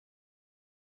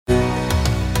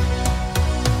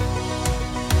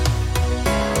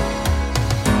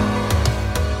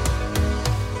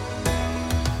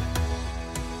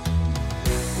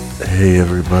Hey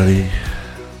everybody.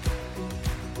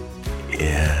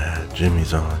 Yeah,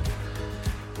 Jimmy's on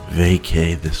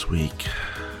vacay this week.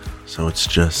 So it's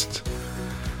just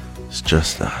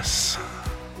us.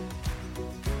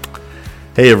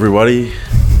 Hey everybody.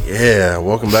 Yeah,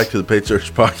 welcome back to the Paid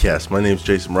Search Podcast. My name's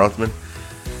Jason Rothman.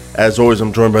 As always,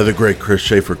 I'm joined by the great Chris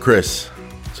Schaefer. Chris,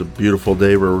 it's a beautiful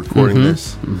day. We're recording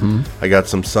this. I got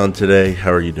some sun today.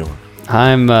 How are you doing?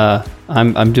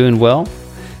 I'm doing well.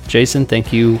 Jason,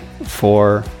 thank you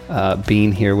for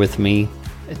being here with me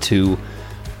to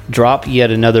drop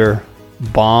yet another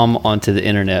bomb onto the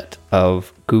internet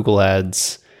of Google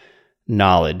Ads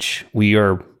knowledge. We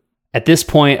are, at this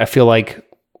point, I feel like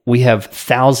we have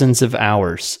thousands of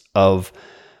hours of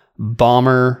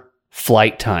bomber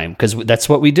flight time, because that's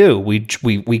what we do.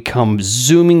 We come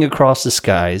zooming across the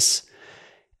skies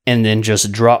and then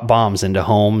just drop bombs into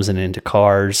homes and into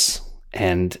cars,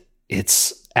 and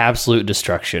it's absolute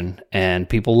destruction, and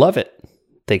people love it.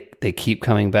 They keep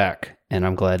coming back, and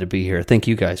I'm glad to be here. Thank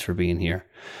you guys for being here.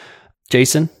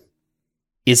 Jason,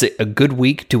 is it a good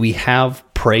week? Do we have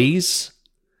praise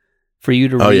for you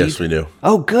to read? Oh, yes, we do.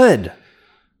 Oh, good.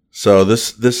 So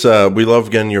this we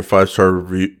love getting your 5-star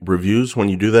reviews. When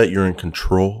you do that, you're in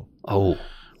control. Oh.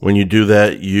 When you do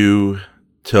that, you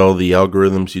tell the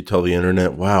algorithms, you tell the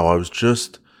internet, wow, I was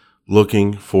just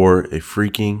looking for a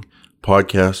freaking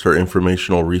podcast or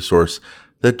informational resource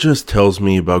that just tells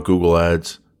me about Google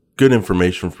Ads. Good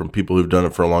information from people who've done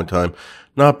it for a long time.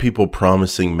 Not people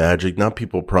promising magic, not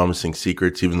people promising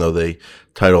secrets, even though they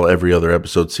title every other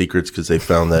episode Secrets because they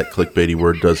found that clickbaity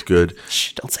word does good.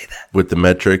 Shh, don't say that. With the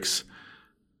metrics.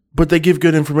 But they give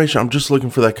good information. I'm just looking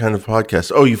for that kind of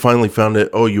podcast. Oh, you finally found it.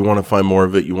 Oh, you want to find more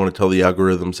of it. You want to tell the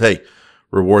algorithms, hey,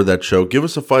 reward that show. Give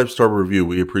us a 5-star review.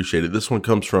 We appreciate it. This one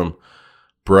comes from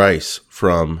Bryce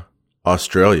from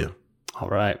Australia. All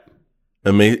right.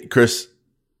 Chris,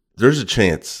 there's a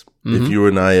chance if you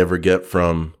and I ever get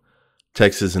from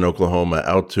Texas and Oklahoma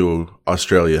out to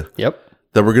Australia, Yep.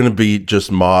 that we're going to be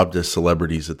just mobbed as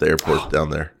celebrities at the airport down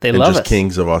there. They and love just us.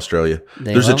 Kings of Australia.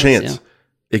 There's a chance.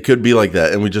 It could be like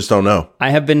that, and we just don't know.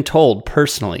 I have been told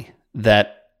personally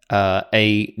that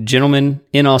a gentleman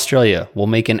in Australia will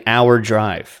make an hour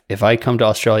drive. If I come to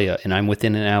Australia and I'm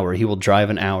within an hour, he will drive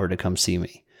an hour to come see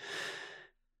me.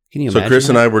 Can you imagine? So Chris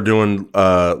and I were doing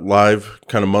live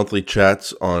kind of monthly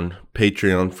chats on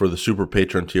Patreon for the super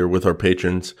patron tier with our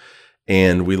patrons,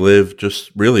 and we live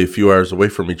just really a few hours away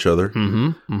from each other.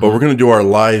 But we're going to do our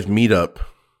live meetup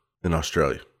in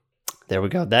Australia. There we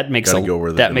go. That makes Gotta go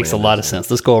where the that makes a demand lot is. of sense.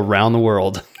 Let's go around the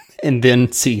world and then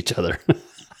see each other.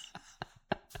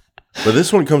 But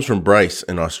this one comes from Bryce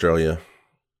in Australia.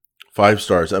 5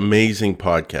 stars. Amazing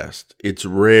podcast. It's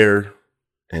rare,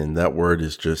 and that word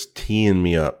is just teeing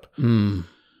me up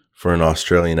for an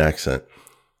Australian accent.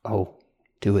 Oh,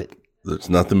 do it. There's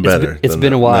nothing better. It's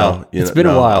been a while. It's been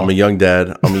a while. I'm a young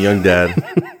dad.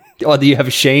 Oh, do you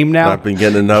have shame now? Not been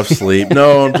getting enough sleep.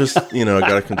 No, I'm just, I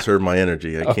got to conserve my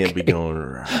energy. I can't be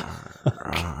going,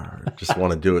 just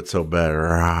want to do it so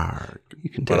bad. You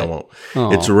can do But I it. won't.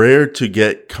 Oh. It's rare to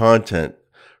get content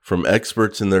from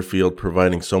experts in their field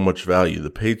providing so much value. The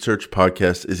Paid Search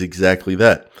Podcast is exactly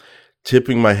that.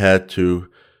 Tipping my hat to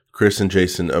Chris and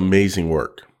Jason. Amazing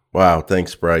work. Wow.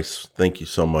 Thanks, Bryce. Thank you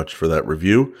so much for that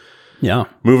review. Yeah.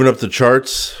 Moving up the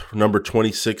charts, number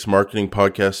 26 marketing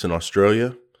podcast in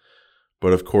Australia.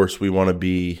 But of course, we want to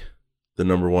be the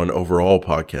number 1 overall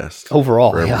podcast.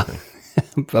 Overall, for yeah.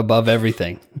 everything. Above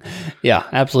everything. Yeah,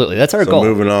 absolutely. That's our So goal.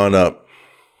 moving on up.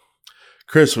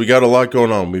 Chris, we got a lot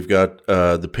going on. We've got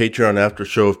the Patreon after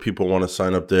show if people want to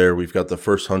sign up there. We've got the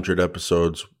first 100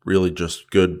 episodes, really just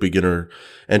good beginner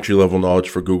entry-level knowledge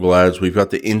for Google Ads. We've got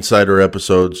the insider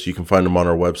episodes. You can find them on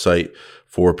our website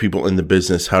for people in the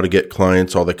business, how to get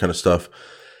clients, all that kind of stuff.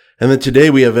 And then today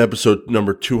we have episode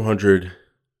number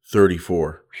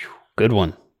 234. Good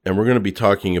one. And we're going to be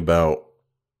talking about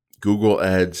Google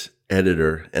Ads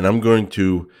Editor. And I'm going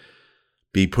to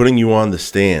be putting you on the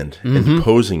stand and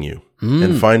posing you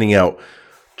and finding out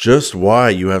just why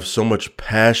you have so much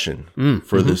passion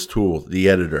for this tool, the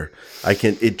editor.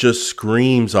 It just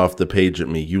screams off the page at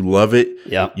me. You love it.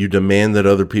 Yeah. You demand that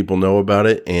other people know about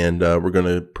it. And we're going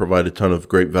to provide a ton of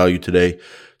great value today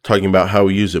talking about how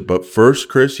we use it. But first,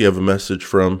 Chris, you have a message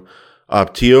from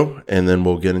Opteo, and then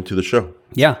we'll get into the show.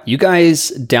 Yeah. You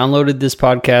guys downloaded this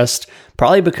podcast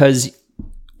probably because,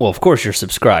 well, of course you're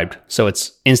subscribed, so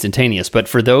it's instantaneous. But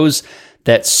for those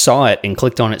that saw it and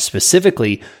clicked on it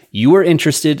specifically, you were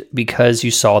interested because you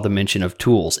saw the mention of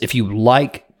tools. If you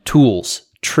like tools,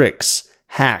 tricks,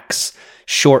 hacks,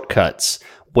 shortcuts,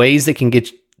 ways that can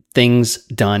get things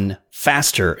done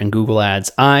faster in Google Ads,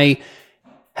 I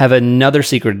have another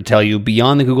secret to tell you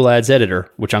beyond the Google Ads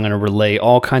Editor, which I'm going to relay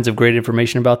all kinds of great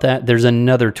information about that. There's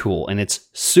another tool, and it's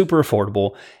super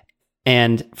affordable.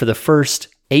 And for the first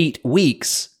 8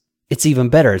 weeks, it's even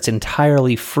better. It's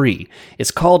entirely free. It's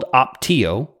called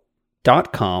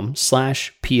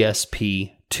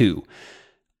opteo.com/PSP2.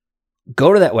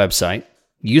 Go to that website,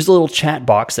 use the little chat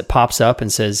box that pops up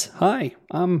and says, "Hi,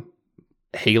 I'm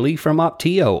Haley from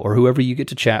Opteo," or whoever you get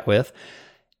to chat with.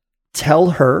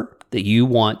 Tell her that you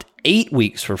want 8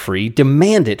 weeks for free.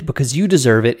 Demand it because you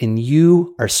deserve it and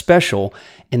you are special,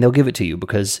 and they'll give it to you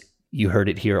because you heard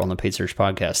it here on the Paid Search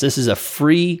Podcast. This is a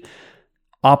free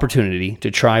opportunity to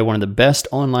try one of the best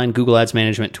online Google Ads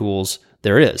management tools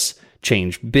there is.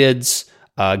 Change bids,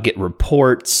 get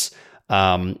reports,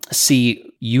 see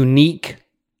unique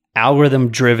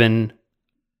algorithm-driven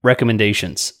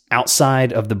recommendations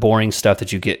outside of the boring stuff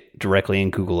that you get directly in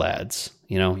Google Ads.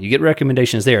 You know, you get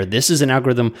recommendations there. This is an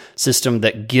algorithm system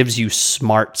that gives you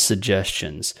smart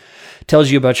suggestions,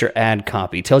 tells you about your ad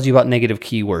copy, tells you about negative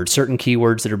keywords, certain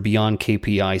keywords that are beyond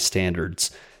KPI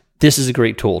standards. This is a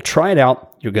great tool. Try it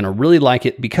out. You're going to really like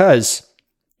it because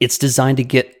it's designed to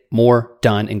get more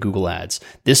done in Google Ads.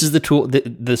 This is the tool.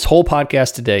 This whole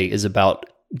podcast today is about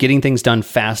getting things done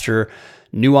faster,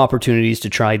 new opportunities to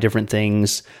try different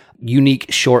things,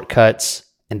 unique shortcuts,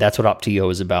 and that's what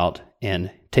Opteo is about. And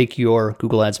take your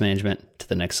Google Ads management to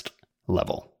the next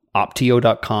level.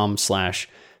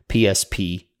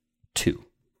 Opteo.com/PSP2.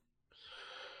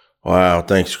 Wow,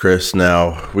 thanks, Chris.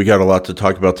 Now, we got a lot to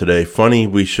talk about today. Funny,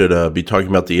 we should be talking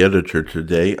about the editor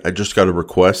today. I just got a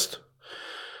request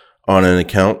on an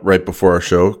account right before our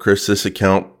show. Chris, this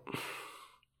account,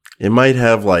 it might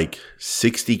have like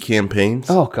 60 campaigns.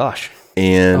 Oh, gosh.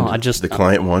 And the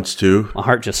client wants to. My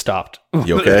heart just stopped.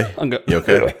 You okay? You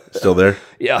okay? Still there?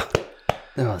 Yeah.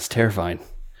 Oh, it's terrifying.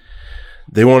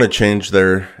 They want to change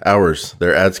their hours,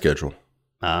 their ad schedule.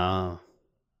 And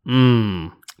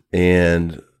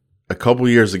a couple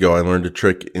years ago, I learned a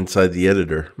trick inside the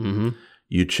editor. Mm-hmm.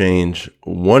 You change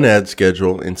one ad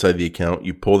schedule inside the account.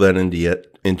 You pull that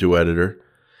into editor,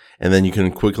 and then you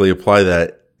can quickly apply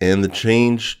that. And the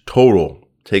change total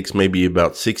takes maybe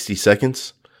about 60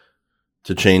 seconds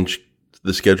to change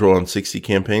the schedule on 60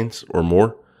 campaigns or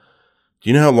more. Do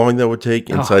you know how long that would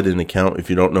take inside an account if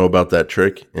you don't know about that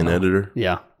trick in editor?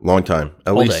 Yeah. Long time.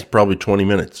 At Whole least day. probably 20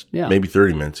 minutes. Yeah. Maybe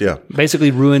 30 minutes. Yeah. Basically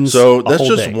ruins So a that's whole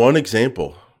just day. one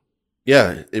example.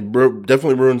 Yeah. It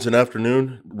definitely ruins an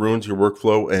afternoon, ruins your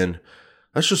workflow. And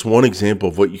that's just one example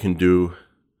of what you can do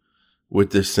with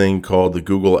this thing called the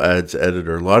Google Ads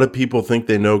Editor. A lot of people think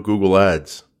they know Google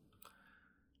Ads,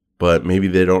 but maybe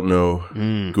they don't know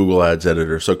Google Ads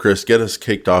Editor. So, Chris, get us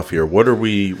kicked off here. What are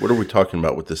we talking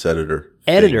about with this editor?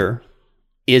 Editor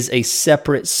is a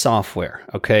separate software,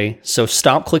 okay? So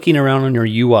stop clicking around on your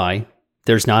UI.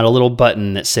 There's not a little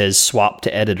button that says swap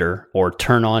to editor or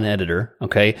turn on editor,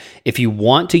 okay? If you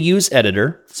want to use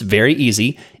editor, it's very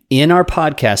easy. In our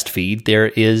podcast feed, there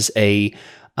is an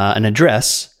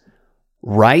address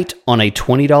right on a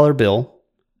 $20 bill.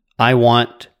 I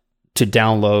want to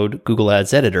download Google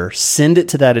Ads Editor. Send it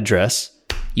to that address.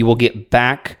 You will get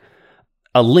back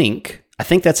a link. I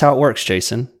think that's how it works,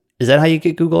 Jason. Is that how you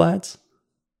get Google Ads?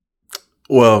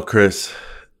 Well, Chris,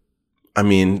 I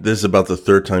mean, this is about the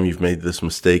third time you've made this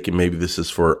mistake, and maybe this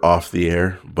is for off the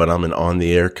air, but I'm an on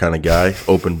the air kind of guy,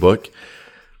 open book.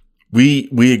 We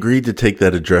agreed to take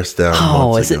that address down.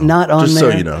 Oh, is it not on just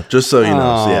there? So you know. Just so you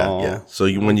know. So, Oh, yeah. So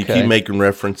when you keep making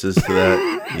references to that,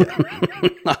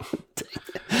 yeah.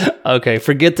 Okay,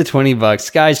 forget the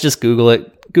 $20. Guys, just Google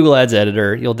it. Google Ads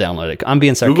Editor. You'll download it. I'm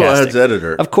being sarcastic. Google Ads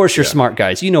Editor. Of course, you're smart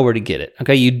guys. You know where to get it.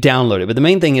 Okay, you download it. But the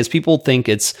main thing is people think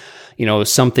it's,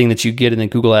 something that you get in the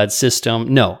Google Ads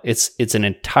system. No, it's an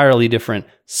entirely different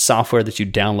software that you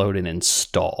download and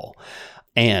install.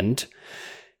 And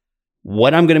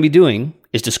what I'm going to be doing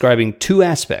is describing two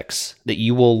aspects that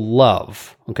you will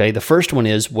love. Okay, the first one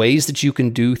is ways that you can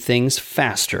do things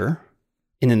faster.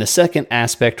 And then the second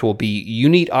aspect will be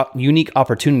unique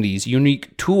opportunities,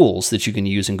 unique tools that you can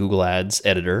use in Google Ads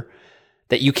Editor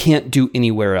that you can't do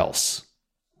anywhere else.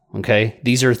 Okay?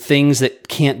 These are things that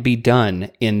can't be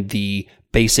done in the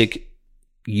basic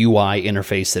UI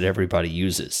interface that everybody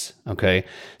uses. Okay?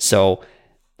 So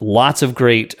lots of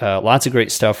great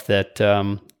stuff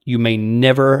that you may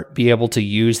never be able to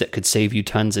use that could save you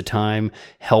tons of time,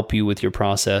 help you with your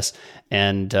process.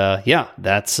 And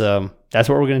that's what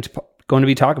we're going to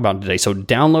be talking about today. So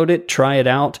download it, try it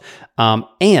out.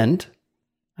 And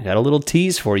I got a little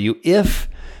tease for you. If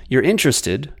you're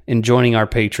interested in joining our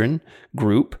patron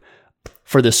group,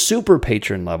 for the super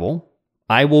patron level,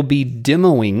 I will be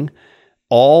demoing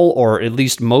all or at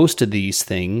least most of these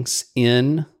things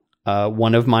in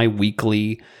one of my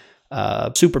weekly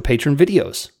super patron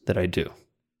videos that I do.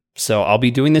 So I'll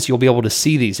be doing this. You'll be able to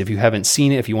see these if you haven't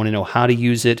seen it, if you want to know how to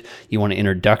use it, you want an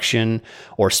introduction,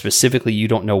 or specifically you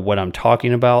don't know what I'm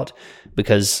talking about,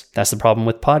 because that's the problem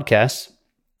with podcasts.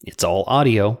 It's all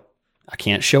audio. I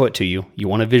can't show it to you. You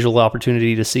want a visual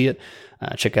opportunity to see it?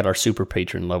 Check out our super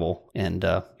patron level, and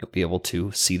you'll be able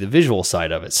to see the visual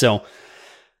side of it. So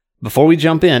before we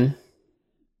jump in,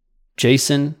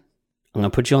 Jason, I'm going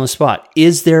to put you on the spot.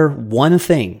 Is there one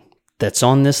thing that's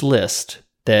on this list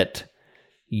that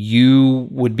you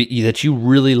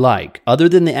really like, other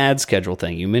than the ad schedule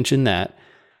thing? You mentioned that.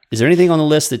 Is there anything on the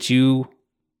list that you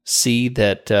see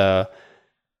that,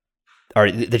 or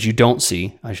that you don't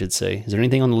see, I should say? Is there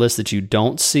anything on the list that you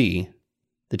don't see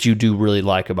that you do really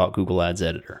like about Google Ads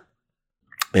Editor?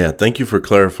 Yeah, thank you for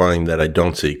clarifying that I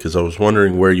don't see, because I was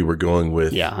wondering where you were going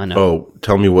with, yeah, I know. Oh,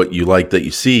 tell me what you like that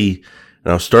you see.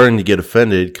 And I was starting to get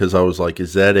offended because I was like,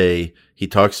 is that he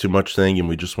talks too much thing and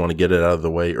we just want to get it out of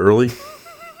the way early?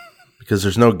 Because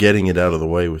there's no getting it out of the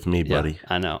way with me, buddy. Yeah,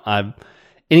 I know.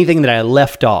 Anything that I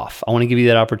left off, I want to give you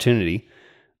that opportunity,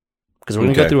 because we're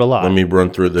going to go through a lot. Let me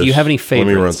run through this. Do you have any favorites?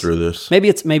 Let me run through this.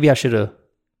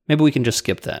 Maybe we can just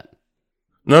skip that.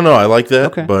 No, I like that.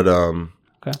 Okay. But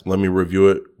let me review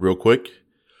it real quick.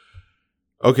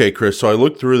 Okay, Chris. So I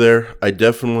looked through there.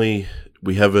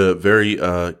 We have a very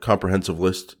comprehensive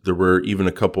list. There were even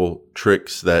a couple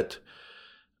tricks that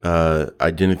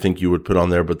I didn't think you would put on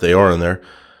there, but they are in there.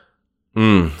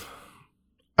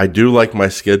 I do like my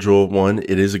schedule one.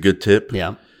 It is a good tip.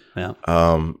 Yeah.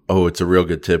 It's a real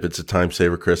good tip. It's a time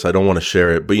saver, Chris. I don't want to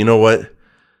share it, but you know what?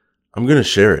 I'm going to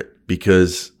share it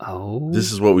because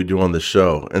this is what we do on the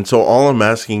show. And so all I'm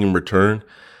asking in return,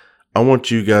 I want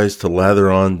you guys to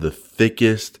lather on the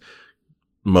thickest,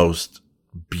 most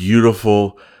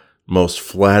beautiful, most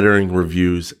flattering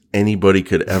reviews anybody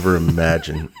could ever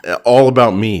imagine. All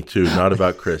about me too, not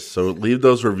about Chris. So leave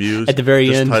those reviews at the very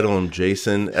end. Just title them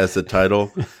Jason as the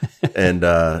title, and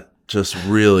just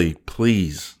really,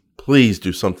 please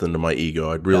do something to my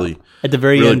ego. I'd really at the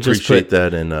very really end appreciate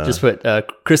that. And just put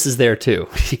Chris is there too.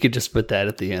 You could just put that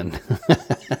at the end,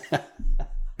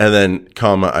 and then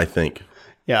comma. I think.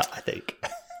 Yeah, I think.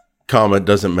 Comma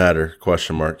doesn't matter.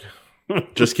 Question mark.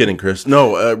 Just kidding, Chris.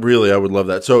 No, really, I would love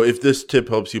that. So if this tip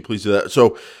helps you, please do that.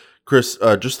 So, Chris,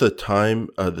 just the time,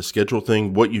 the schedule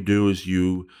thing, what you do is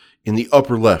in the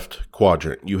upper left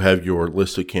quadrant, you have your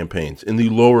list of campaigns. In the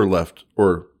lower left,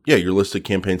 your list of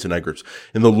campaigns and ad groups.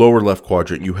 In the lower left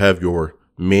quadrant, you have your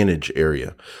manage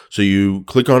area. So you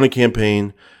click on a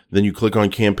campaign, then you click on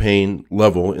campaign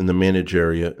level in the manage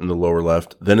area in the lower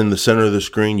left. Then in the center of the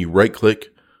screen, you right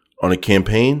click on a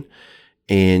campaign,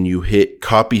 and you hit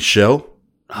copy shell.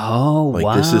 Oh,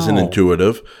 wow. This isn't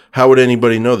intuitive. How would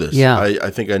anybody know this? Yeah. I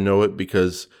think I know it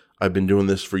because I've been doing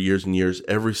this for years and years,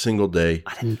 every single day.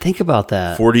 I didn't think about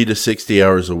that. 40 to 60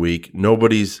 hours a week.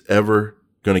 Nobody's ever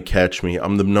going to catch me.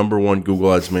 I'm the number one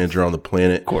Google Ads manager on the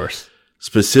planet. Of course.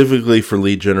 Specifically for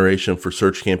lead generation, for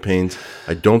search campaigns.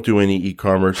 I don't do any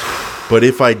e-commerce. But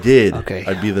if I did,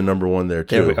 I'd be the number one there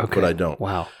too. But I don't.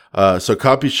 Wow. So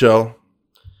copy shell.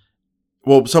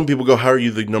 Well, some people go, how are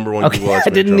you the number one Google Ads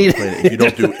manager on the planet if you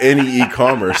don't do any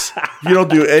e-commerce? If you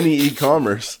don't do any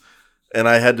e-commerce. And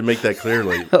I had to make that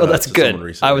clearly. That's good.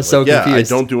 I was so confused. Yeah, I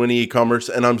don't do any e-commerce,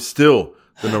 and I'm still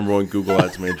the number one Google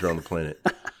Ads manager on the planet.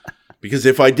 Because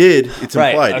if I did, it's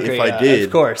implied. Okay, if I did,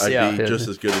 of course, I'd be just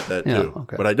as good at that too.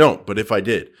 Okay. But I don't. But if I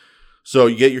did. So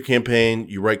you get your campaign,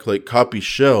 you right-click, copy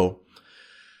shell,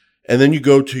 and then you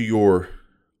go to your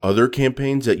other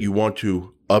campaigns that you want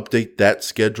to update that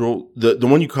schedule. The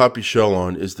one you copy shell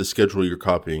on is the schedule you're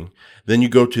copying. Then you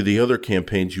go to the other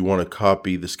campaigns you want to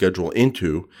copy the schedule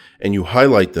into, and you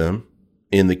highlight them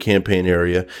in the campaign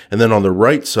area. And then on the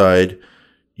right side,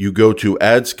 you go to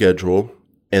add schedule,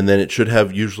 and then it should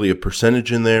have usually a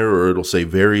percentage in there, or it'll say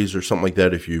varies or something like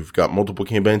that if you've got multiple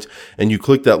campaigns. And you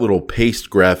click that little paste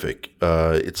graphic.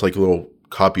 It's like a little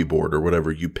copy board or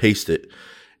whatever. You paste it,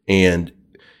 and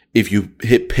if you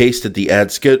hit paste at the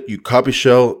ad schedule, you copy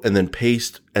shell and then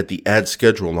paste at the ad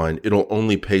schedule line, it'll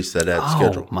only paste that ad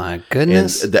schedule. Oh my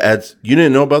goodness. And the ads, you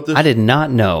didn't know about this? I did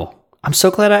not know. I'm so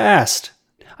glad I asked.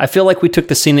 I feel like we took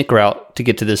the scenic route to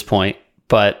get to this point,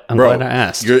 but I'm glad I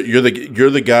asked. You're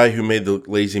the guy who made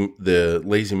the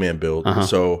lazy man build. Uh-huh.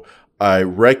 So I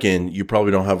reckon you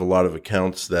probably don't have a lot of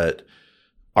accounts that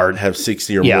have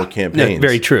 60 or more campaigns. No,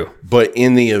 very true. But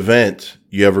in the event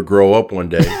you ever grow up one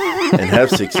day and have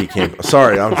 60 campaigns.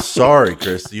 I'm sorry,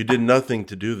 Chris. You did nothing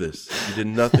to do this. You did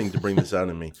nothing to bring this out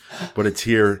in me. But it's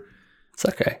here.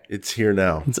 It's okay. It's here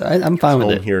now. I'm fine with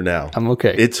Home it. here now. I'm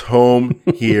okay. It's home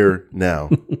here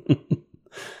now.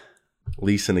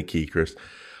 Lease and a key, Chris.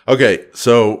 Okay,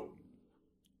 so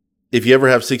if you ever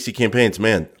have 60 campaigns,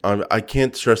 man, I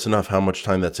can't stress enough how much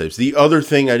time that saves. The other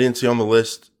thing I didn't see on the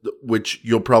list, which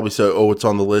you'll probably say, oh, it's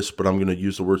on the list, but I'm going to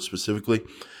use the word specifically.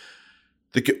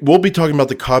 We'll be talking about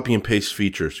the copy and paste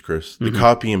features, Chris. The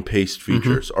copy and paste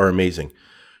features are amazing.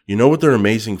 You know what they're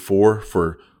amazing for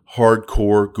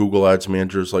hardcore Google Ads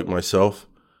managers like myself?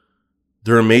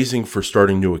 They're amazing for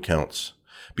starting new accounts.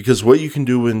 Because what you can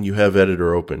do when you have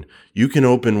Editor open, you can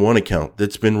open one account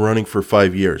that's been running for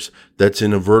 5 years, that's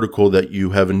in a vertical that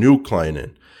you have a new client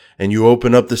in, and you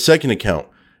open up the second account,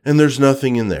 and there's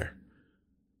nothing in there.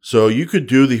 So you could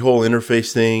do the whole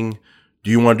interface thing.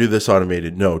 Do you want to do this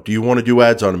automated? No. Do you want to do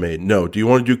ads automated? No. Do you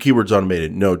want to do keywords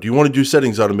automated? No. Do you want to do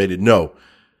settings automated? No.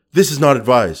 This is not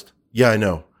advised. Yeah, I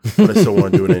know, but I still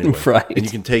want to do it anyway. Right. And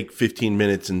you can take 15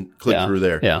 minutes and click through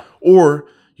there. Yeah. Or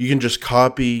you can just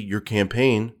copy your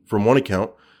campaign from one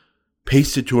account,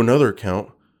 paste it to another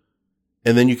account,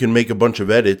 and then you can make a bunch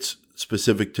of edits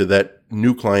specific to that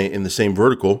new client in the same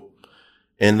vertical,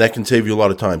 and that can save you a lot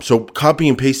of time. So copy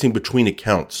and pasting between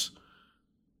accounts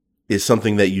is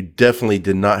something that you definitely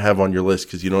did not have on your list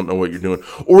because you don't know what you're doing.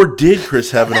 Or did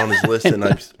Chris have it on his list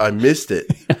and I missed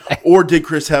it? Or did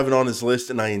Chris have it on his list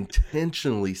and I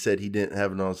intentionally said he didn't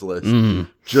have it on his list?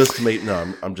 Just to make,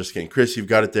 no, I'm just kidding. Chris, you've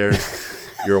got it there.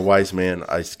 You're a wise man.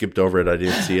 I skipped over it. I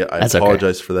didn't see it. I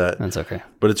apologize for that. That's okay.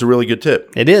 But it's a really good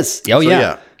tip. It is. Oh, so,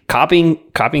 yeah. Copying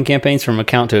campaigns from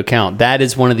account to account. That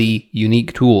is one of the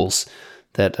unique tools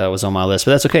that was on my list.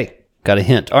 But that's okay. Got a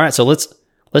hint. All right. So let's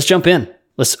jump in.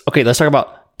 Let's talk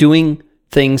about doing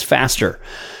things faster.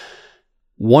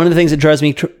 One of the things that drives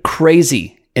me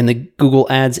crazy in the Google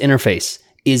Ads interface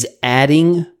is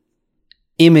adding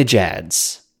image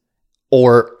ads,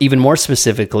 or even more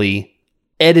specifically,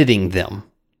 editing them.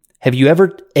 Have you ever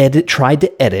tried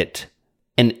to edit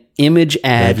an image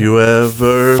ad? Have you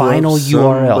ever final loved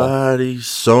URL somebody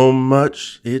so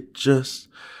much it just...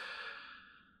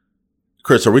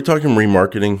 Chris, are we talking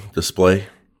remarketing display?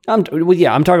 I'm talking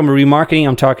remarketing.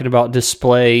 I'm talking about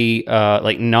display,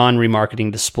 like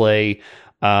non-remarketing display.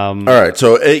 All right,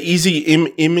 so easy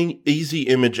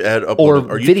image ad upload.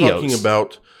 Or are you videos. Talking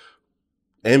about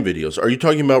and videos? Are you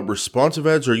talking about responsive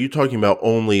ads, or are you talking about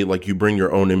only like you bring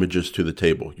your own images to the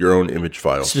table, your own image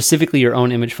files? Specifically, your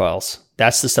own image files.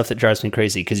 That's the stuff that drives me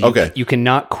crazy because you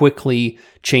cannot quickly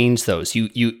change those.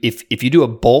 If you do a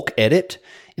bulk edit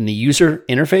in the user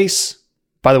interface.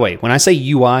 By the way, when I say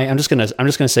UI, I'm just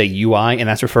gonna say UI, and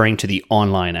that's referring to the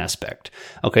online aspect.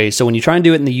 Okay, so when you try and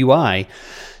do it in the UI,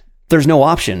 there's no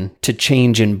option to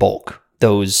change in bulk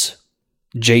those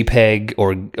JPEG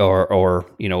or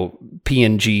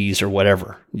PNGs or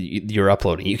whatever you're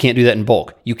uploading. You can't do that in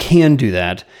bulk. You can do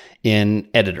that in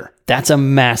Editor. That's a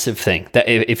massive thing. That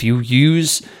if you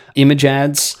use image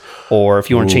ads, or if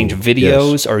you want to change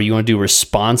videos, or you want to do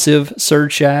responsive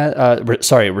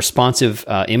responsive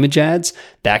image ads,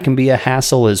 that can be a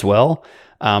hassle as well,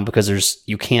 because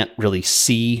you can't really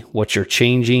see what you're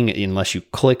changing unless you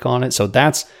click on it. So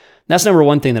that's number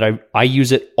one thing that I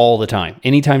use it all the time.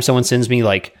 Anytime someone sends me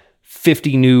like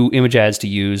 50 new image ads to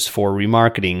use for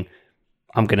remarketing,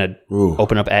 I'm gonna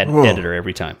open up Editor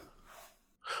every time.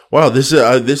 Wow, this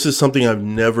is something I've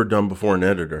never done before in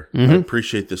Editor. I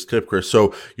appreciate this tip, Chris.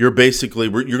 So you're going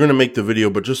to make the video,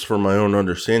 but just for my own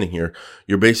understanding here,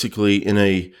 you're basically in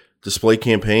a display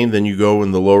campaign, then you go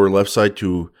in the lower left side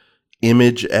to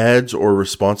image ads or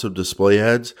responsive display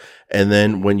ads, and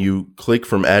then when you click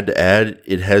from ad to ad,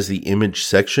 it has the image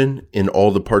section in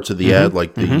all the parts of the ad,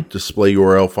 like the display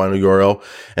URL, final URL,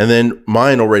 and then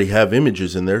mine already have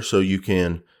images in there, so you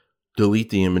can delete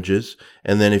the images,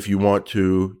 and then if you want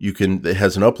to, it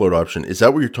has an upload option. Is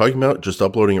that what you're talking about? Just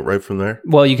uploading it right from there?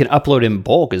 Well, you can upload in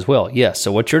bulk as well. Yes.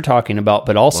 So what you're talking about,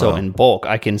 but also in bulk,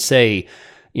 I can say,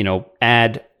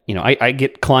 add, I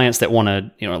get clients that want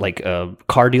to, like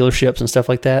car dealerships and stuff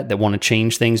like that want to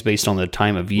change things based on the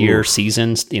time of year,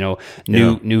 seasons,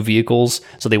 new vehicles.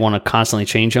 So they want to constantly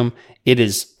change them.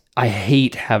 I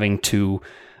hate having to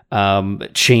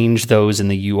change those in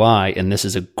the UI, and this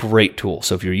is a great tool.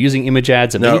 So if you're using image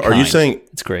ads of any kind, you saying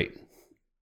it's great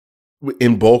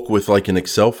in bulk with like an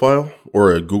Excel file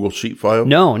or a Google Sheet file?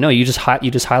 No, you just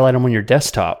highlight them on your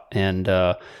desktop and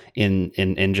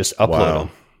just upload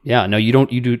them. Yeah, no, you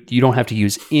don't have to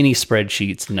use any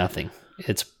spreadsheets, nothing.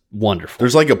 It's wonderful.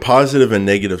 There's like a positive and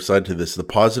negative side to this. The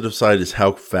positive side is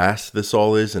how fast this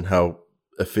all is and how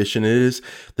efficient it is.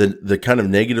 The kind of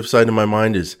negative side in my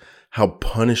mind is how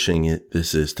punishing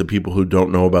this is to people who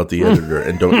don't know about the editor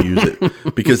and don't use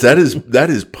it, because that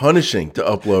is punishing to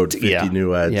upload 50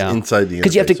 new ads inside the interface.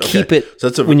 Because you have to keep it.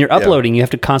 So when you're uploading, you have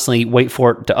to constantly wait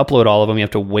for it to upload all of them. You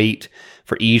have to wait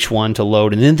for each one to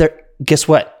load. And then guess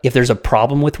what? If there's a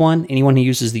problem with one, anyone who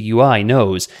uses the UI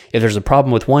knows if there's a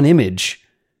problem with one image,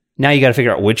 now you got to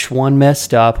figure out which one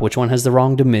messed up, which one has the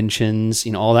wrong dimensions,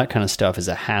 all that kind of stuff is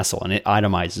a hassle, and it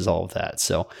itemizes all of that.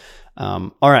 So,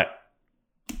 all right.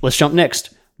 Let's jump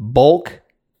next. Bulk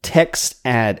text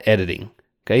ad editing.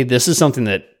 Okay, this is something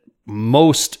that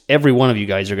every one of you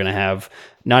guys are going to have.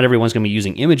 Not everyone's going to be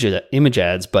using image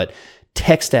ads, but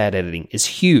text ad editing is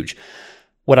huge.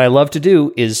 What I love to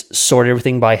do is sort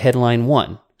everything by headline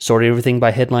 1, sort everything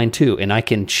by headline 2, and I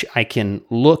can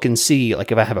look and see,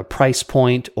 like, if I have a price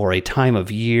point or a time of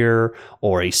year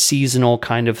or a seasonal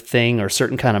kind of thing or a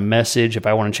certain kind of message. If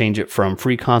I want to change it from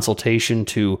free consultation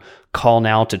to call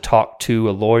now to talk to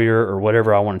a lawyer or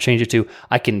whatever I want to change it to,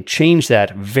 I can change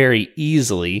that very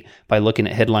easily by looking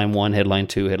at headline 1, headline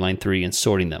 2, headline 3, and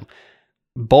sorting them.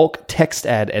 Bulk text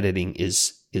ad editing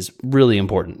is really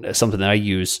important. It's something that I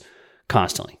use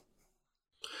constantly.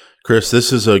 Chris,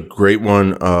 this is a great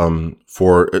one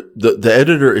for the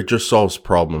editor. It just solves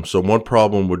problems. So one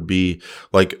problem would be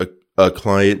like a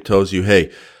client tells you,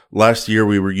 hey, last year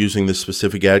we were using this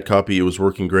specific ad copy. It was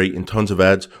working great in tons of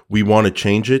ads. We want to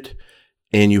change it.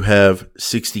 And you have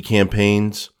 60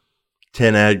 campaigns,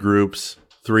 10 ad groups,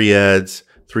 3 ads,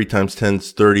 3 times 10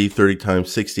 is 30, 30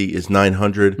 times 60 is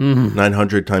 900.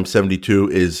 900 times 72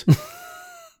 is...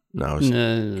 No, I was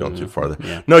going too far there.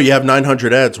 Yeah. No, you have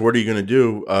 900 ads. What are you going to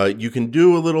do? You can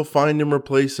do a little find and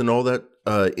replace and all that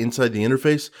inside the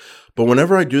interface. But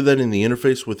whenever I do that in the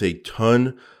interface with a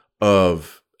ton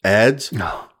of ads,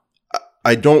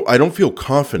 I don't feel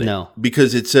confident. No.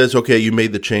 Because it says, okay, you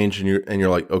made the change, and you're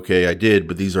like, okay, I did,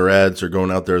 but these are ads. They're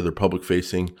going out there. They're public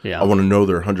facing. Yeah. I want to know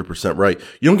they're 100% right.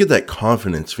 You don't get that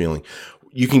confidence feeling.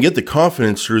 You can get the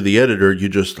confidence through the editor. You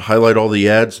just highlight all the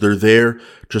ads. They're there,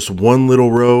 just one little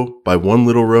row by one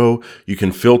little row. You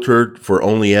can filter for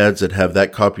only ads that have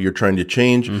that copy you're trying to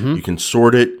change. You can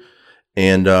sort it.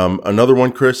 And another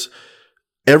one, Chris,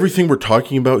 everything we're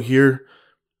talking about here,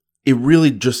 it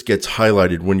really just gets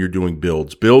highlighted when you're doing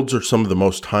builds. Builds are some of the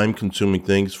most time-consuming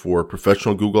things for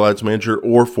professional Google Ads Manager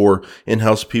or for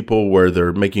in-house people where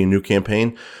they're making a new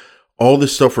campaign. All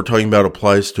this stuff we're talking about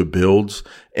applies to builds.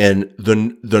 And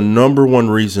the number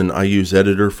one reason I use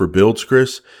Editor for builds,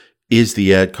 Chris, is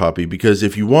the ad copy. Because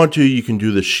if you want to, you can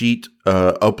do the sheet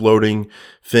uploading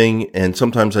thing. And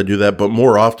sometimes I do that. But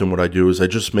more often what I do is I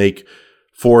just make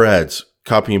 4 ads,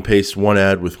 copy and paste one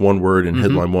ad with one word in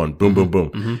headline 1. Boom, boom,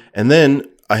 boom. And then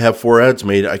I have 4 ads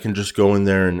made. I can just go in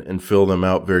there and fill them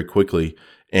out very quickly.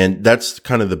 And that's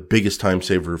kind of the biggest time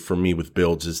saver for me with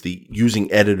builds is the using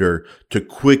Editor to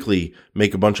quickly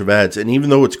make a bunch of ads. And even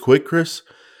though it's quick, Chris,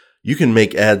 you can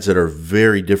make ads that are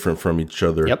very different from each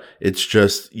other. Yep. It's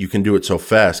just, you can do it so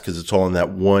fast because it's all on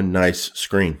that one nice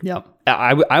screen. Yep.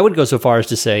 I would go so far as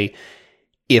to say,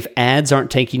 if ads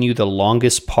aren't taking you the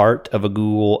longest part of a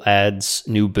Google Ads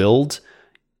new build,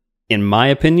 in my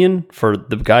opinion, for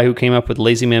the guy who came up with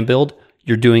Lazy Man Build,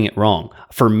 you're doing it wrong.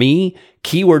 For me,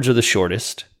 keywords are the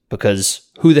shortest because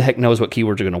who the heck knows what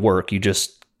keywords are going to work? You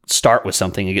just start with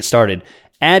something and get started.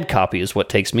 Ad copy is what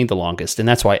takes me the longest, and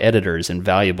that's why Editor is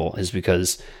invaluable, is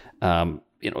because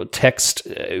text,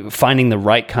 finding the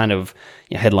right kind of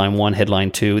headline 1,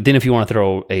 headline 2. Then if you want to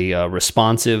throw a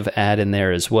responsive ad in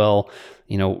there as well,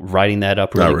 writing that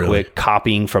up really quick,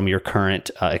 copying from your current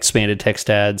expanded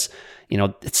text ads.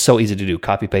 It's so easy to do.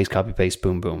 Copy, paste,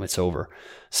 boom, boom, it's over.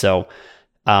 So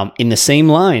in the same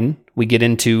line, we get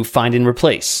into find and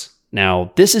replace.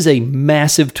 Now, this is a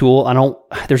massive tool.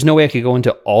 There's no way I could go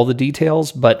into all the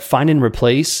details, but find and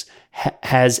replace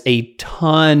has a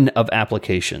ton of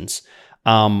applications.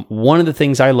 One of the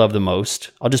things I love the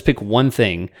most, I'll just pick one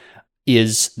thing,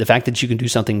 is the fact that you can do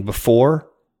something before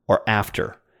or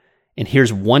after. And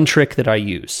here's one trick that I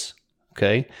use.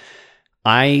 Okay.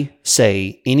 I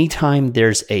say anytime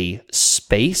there's a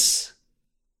space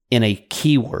in a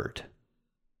keyword,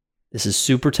 this is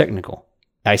super technical.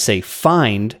 I say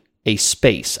find a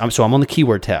space. So I'm on the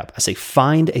keyword tab. I say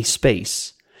find a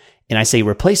space, and I say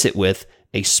replace it with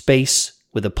a space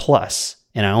with a plus.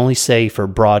 And I only say for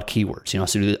broad keywords.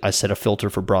 So I set a filter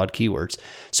for broad keywords.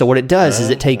 So what it does is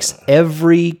it takes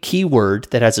every keyword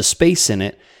that has a space in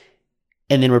it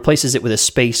and then replaces it with a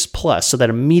space plus. So that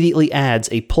immediately adds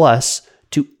a plus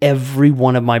to every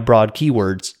one of my broad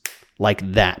keywords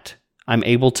like that. I'm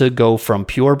able to go from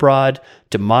pure broad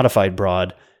to modified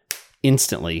broad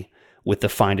instantly with the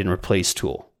find and replace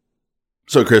tool.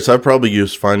 So, Chris, I've probably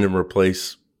used find and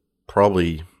replace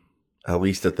probably at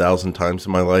least 1,000 times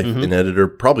in my life in Editor,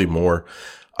 probably more.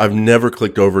 I've never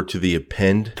clicked over to the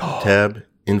append tab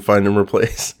in Find and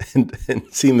Replace and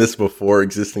seen this before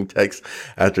existing text,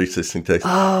 after existing text.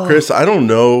 Oh. Chris, I don't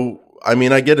know. I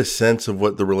mean, I get a sense of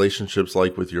what the relationship's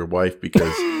like with your wife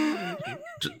because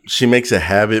she makes a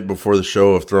habit before the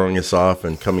show of throwing us off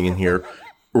and coming in here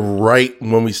right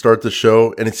when we start the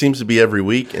show. And it seems to be every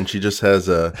week. And she just has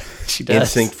a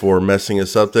instinct for messing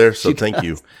us up there. So thank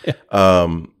you.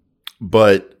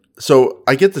 But so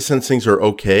I get the sense things are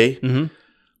okay.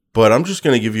 But I'm just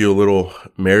going to give you a little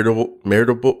marital,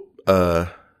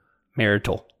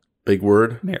 big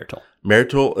word,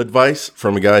 marital advice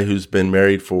from a guy who's been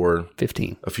married for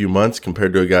 15, a few months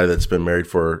compared to a guy that's been married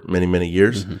for many, many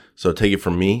years. So take it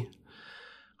from me.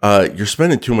 You're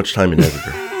spending too much time in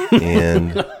Editor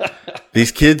and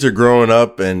these kids are growing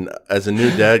up. And as a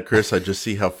new dad, Chris, I just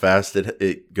see how fast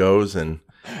it goes. And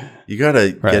you got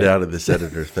to get out of this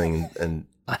Editor thing and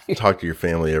talk to your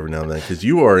family every now and then because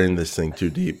you are in this thing too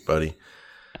deep, buddy.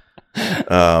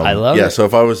 I love it. So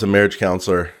if I was a marriage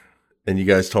counselor and you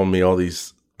guys told me all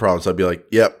these problems, I'd be like,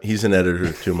 yep, he's an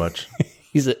editor too much.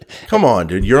 Come on,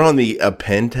 dude. You're on the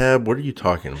append tab. What are you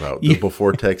talking about? The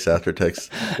before text, after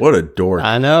text. What a dork.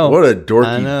 I know. What a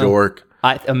dorky dork.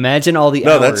 I imagine all the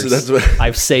hours that's what,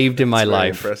 I've saved in my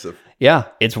life. Impressive. Yeah,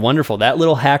 it's wonderful. That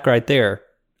little hack right there.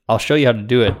 I'll show you how to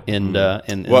do it in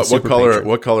what Super color? Patron.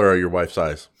 What color are your wife's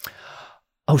eyes?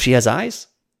 Oh, she has eyes?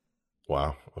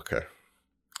 Wow. Okay.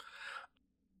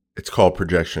 It's called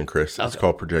projection, Chris. It's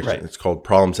called projection. Right. It's called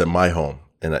problems at my home.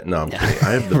 And I'm kidding.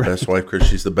 I have the best wife, Chris.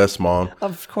 She's the best mom.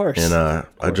 Of course. And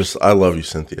I love you,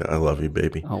 Cynthia. I love you,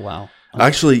 baby. Oh, wow.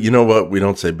 Actually, you know what? We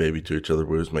don't say baby to each other.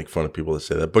 We always make fun of people that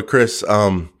say that. But Chris,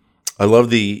 I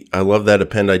love that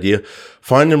append idea.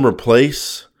 Find and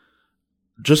replace.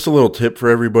 Just a little tip for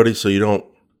everybody so you don't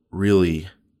really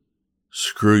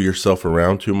screw yourself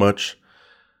around too much.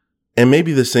 And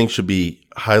maybe this thing should be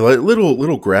highlighted,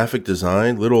 little graphic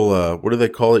design, little, what do they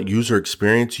call it? User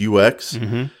experience, UX.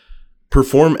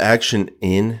 Perform action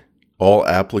in all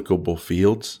applicable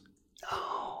fields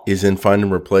is in Find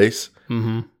and Replace.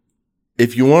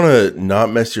 If you want to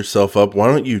not mess yourself up, why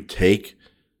don't you take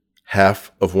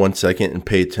half of 1 second and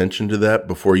pay attention to that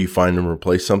before you find and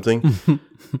replace something?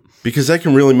 Because that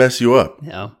can really mess you up.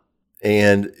 Yeah.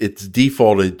 And it's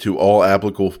defaulted to all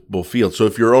applicable fields. So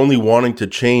if you're only wanting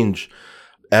to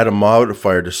add a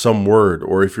modifier to some word,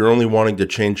 or if you're only wanting to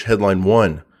change headline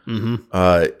 1,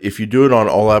 if you do it on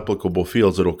all applicable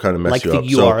fields, it'll kind of mess you up. Like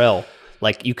the URL.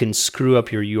 Like you can screw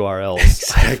up your URLs.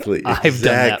 Exactly. I've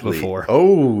done that before.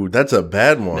 Oh, that's a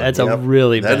bad one. That's a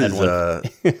really bad one.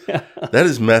 That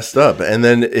is messed up. And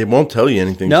then it won't tell you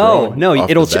anything. No.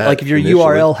 It'll like if your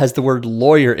URL has the word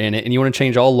lawyer in it and you want to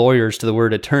change all lawyers to the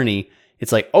word attorney,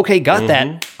 it's like, okay, got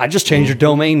that. I just changed your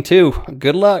domain too.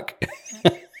 Good luck.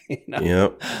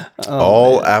 Yep.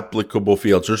 All applicable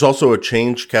fields. There's also a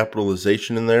change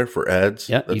capitalization in there for ads.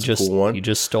 Yeah, that's a cool one. You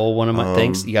just stole one of my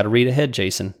things. You got to read ahead,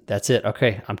 Jason. That's it.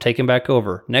 Okay, I'm taking back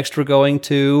over. Next, we're going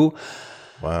to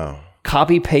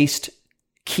copy paste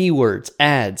keywords,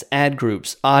 ads, ad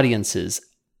groups, audiences,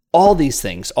 all these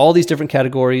things, all these different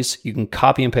categories. You can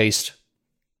copy and paste.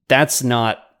 That's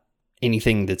not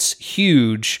anything that's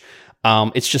huge.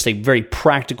 It's just a very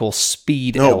practical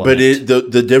speed element.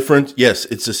 But the difference, yes,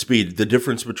 it's a speed. The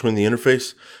difference between the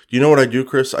interface. Do you know what I do,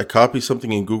 Chris? I copy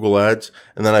something in Google Ads,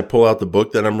 and then I pull out the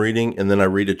book that I'm reading, and then I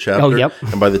read a chapter. Oh, yep.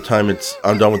 And by the time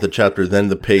I'm done with the chapter, then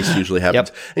the paste usually happens.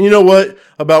 Yep. And you know what?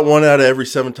 About 1 out of every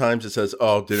 7 times it says,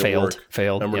 "Oh, didn't work."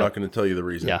 Failed. And we're not going to tell you the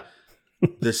reason. Yeah.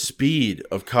 The speed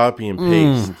of copy and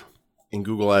paste in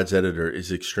Google Ads Editor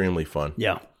is extremely fun.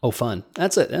 Yeah. Oh, fun.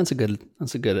 That's a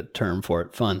good term for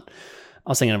it. Fun. I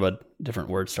was thinking of a different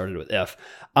word started with F.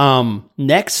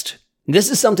 Next, this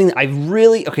is something that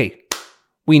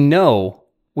we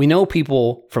know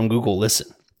people from Google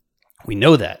listen. We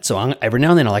know that. So every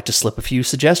now and then I like to slip a few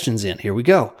suggestions in. Here we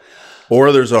go.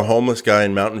 Or there's a homeless guy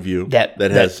in Mountain View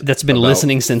that's been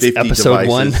listening since episode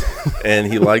 1.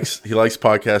 And he likes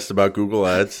podcasts about Google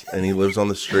Ads, and he lives on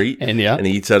the street and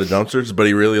he eats out of dumpsters, but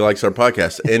he really likes our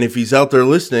podcast. And if he's out there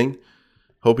listening,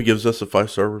 hope he gives us a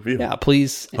 5-star review. Yeah,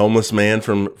 please. Homeless man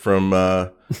from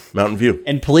Mountain View.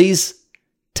 And please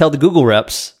tell the Google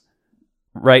reps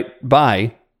right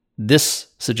by this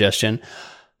suggestion,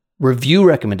 review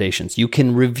recommendations. You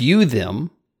can review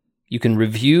them. You can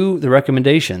review the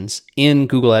recommendations in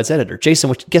Google Ads Editor.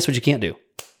 Jason, guess what you can't do?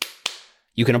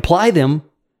 You can apply them.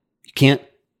 You can't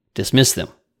dismiss them.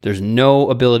 There's no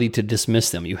ability to dismiss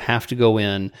them. You have to go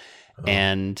in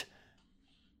and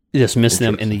dismiss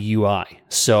them in the UI.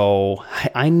 So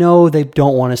I know they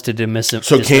don't want us to dismiss them.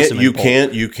 So you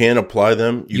can apply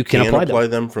them. You can apply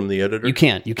them from the editor. You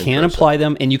can apply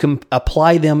them, and you can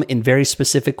apply them in very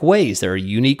specific ways. There are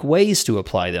unique ways to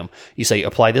apply them. You say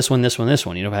apply this one, this one, this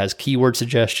one. You know, if it has keyword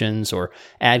suggestions or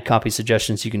ad copy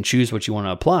suggestions, you can choose what you want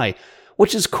to apply,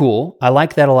 which is cool. I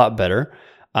like that a lot better.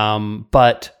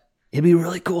 But it'd be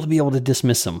really cool to be able to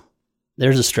dismiss them.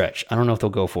 There's a stretch. I don't know if they'll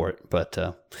go for it, but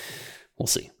we'll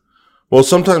see. Well,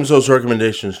 sometimes those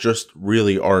recommendations just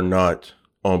really are not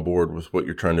on board with what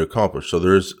you're trying to accomplish. So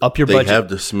there's up your budget. They have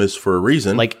dismissed for a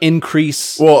reason, like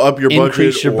increase. Well, up your budget,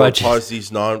 increase your budget. Pause these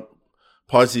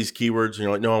keywords. And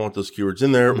you're like, no, I want those keywords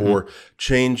in there, or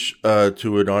change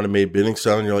to an automated bidding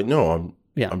style. And you're like, no,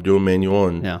 I'm doing manual.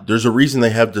 And there's a reason they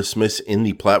have dismiss in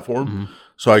the platform.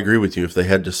 So I agree with you. If they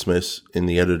had dismiss in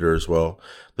the editor as well,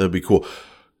 that'd be cool.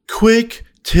 Quick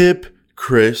tip,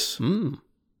 Chris.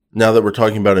 Now that we're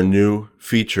talking about a new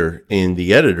feature in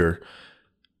the editor,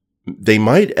 they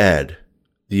might add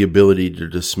the ability to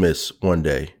dismiss one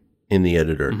day in the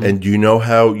editor. And do you know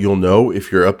how you'll know if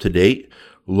you're up to date?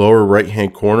 Lower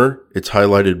right-hand corner, it's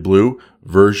highlighted blue,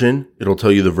 version. It'll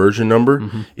tell you the version number.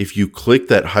 If you click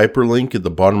that hyperlink at the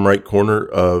bottom right corner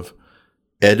of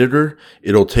editor,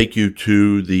 it'll take you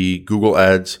to the Google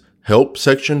Ads help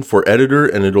section for editor,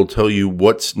 and it'll tell you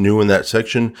what's new in that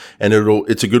section, and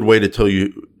it's a good way to tell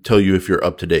you if you're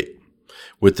up to date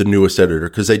with the newest editor,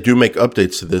 because they do make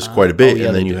updates to this quite a bit,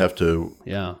 and then you have to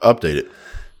update it.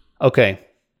 Okay,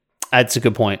 that's a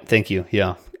good point. Thank you.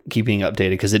 Yeah, keeping updated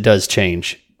because it does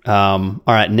change. All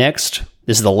right, next,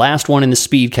 this is the last one in the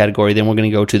speed category. Then we're going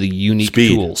to go to the unique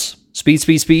tools.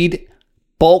 Speed.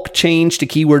 Bulk change to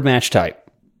keyword match type.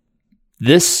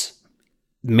 This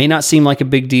may not seem like a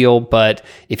big deal, but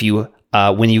if you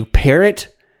when you pair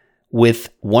it with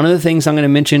one of the things I'm going to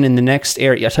mention in the next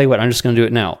area, I'll tell you what, I'm just going to do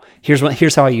it now.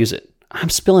 Here's how I use it.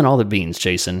 I'm spilling all the beans,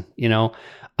 Jason. You know,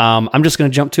 I'm just going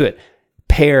to jump to it.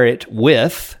 Pair it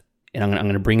with, and I'm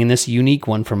going to bring in this unique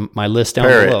one from my list down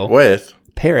below.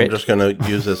 Pair it. I'm just going to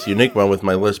use this unique one with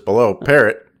my list below. Pair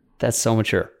it. That's so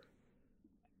mature.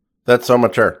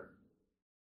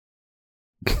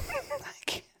 I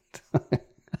can't.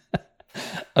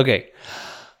 Okay.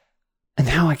 And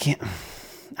now I can't.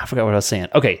 I forgot what I was saying.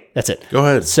 Okay, that's it. Go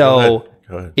ahead. So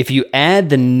Go ahead. If you add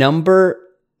the number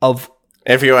of...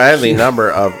 If you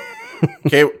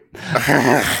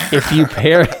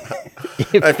pair...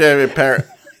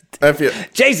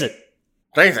 Jason!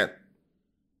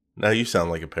 Now you sound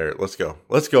like a parrot. Let's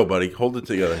go, buddy. Hold it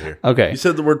together here. Okay. You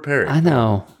said the word parrot. I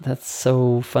know. That's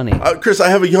so funny. Chris, I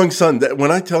have a young son. That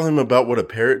when I tell him about what a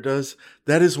parrot does,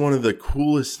 that is one of the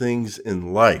coolest things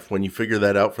in life. When you figure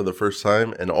that out for the first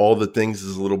time, and all the things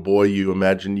as a little boy you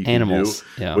imagine you can do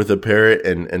with a parrot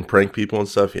and prank people and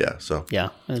stuff. Yeah. So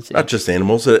not just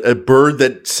animals. A bird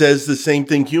that says the same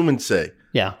thing humans say.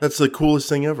 Yeah. That's the coolest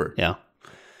thing ever. Yeah.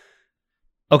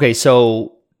 Okay.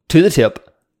 So to the tip.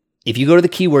 If you go to the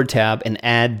keyword tab and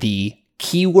add the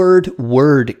keyword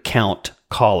word count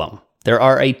column, there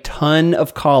are a ton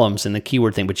of columns in the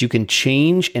keyword thing, but you can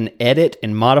change and edit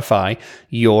and modify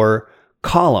your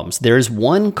columns. There's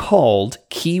one called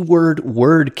keyword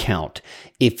word count.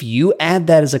 If you add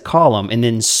that as a column and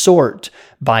then sort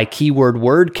by keyword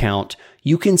word count,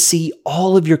 you can see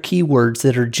all of your keywords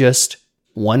that are just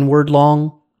 1 word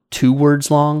long, 2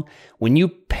 words long. When you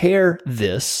pair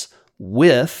this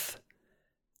with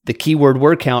the keyword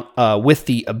word count with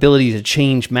the ability to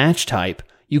change match type,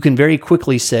 you can very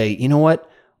quickly say, you know what?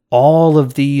 All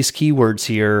of these keywords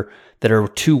here that are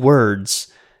 2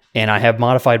 words and I have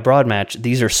modified broad match,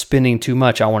 these are spinning too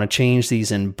much. I want to change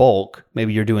these in bulk.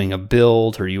 Maybe you're doing a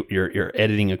build or you're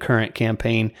editing a current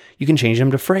campaign. You can change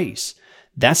them to phrase.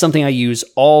 That's something I use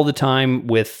all the time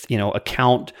with,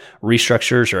 account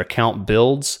restructures or account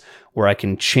builds where I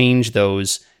can change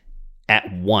those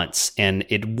at once, and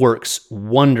it works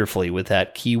wonderfully with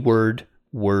that keyword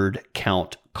word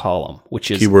count column, which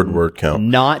is keyword word count,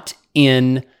 not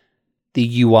in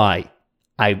the UI.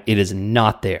 It is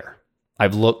not there.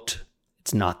 I've looked;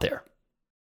 it's not there.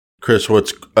 Chris,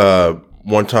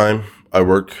 one time I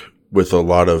work with a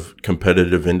lot of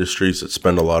competitive industries that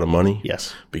spend a lot of money.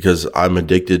 Yes, because I'm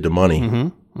addicted to money.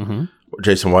 Mm-hmm. Mm-hmm.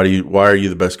 Jason, why are you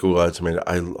the best Google Ads manager?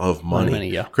 I love money.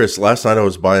 Yeah. Chris, last night I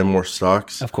was buying more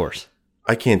stocks. Of course.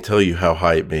 I can't tell you how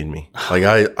high it made me. Like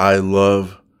I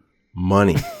love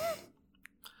money.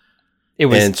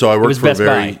 And so I worked for a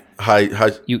very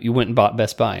high. You went and bought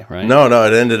Best Buy, right? No,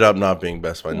 it ended up not being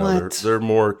Best Buy. No, they're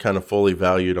more kind of fully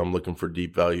valued. I'm looking for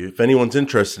deep value. If anyone's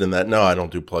interested in that, no, I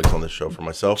don't do plugs on this show for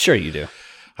myself. Sure you do.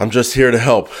 I'm just here to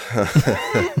help.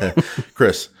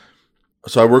 Chris,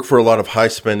 So I work for a lot of high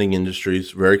spending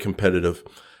industries, very competitive.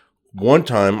 One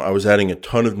time I was adding a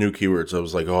ton of new keywords. I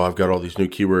was like, oh, I've got all these new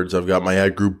keywords. I've got my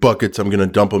ad group buckets. I'm going to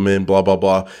dump them in, blah, blah,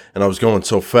 blah. And I was going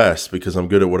so fast because I'm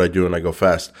good at what I do and I go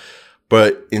fast.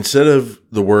 But instead of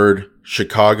the word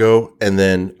Chicago and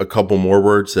then a couple more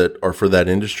words that are for that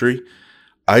industry,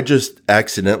 I just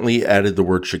accidentally added the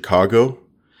word Chicago,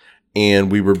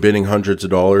 and we were bidding hundreds of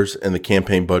dollars and the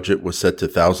campaign budget was set to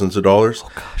thousands of dollars.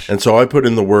 Oh, gosh. And so I put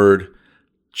in the word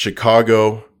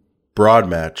Chicago broad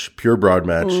match, pure broad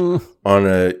match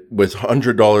with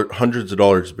hundreds of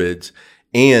dollars bids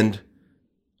and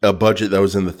a budget that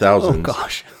was in the thousands. Oh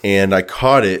gosh. And I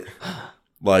caught it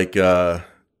like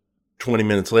 20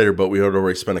 minutes later, but we had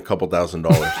already spent a couple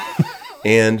 $1,000s.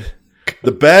 And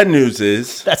the bad news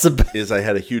is I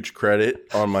had a huge credit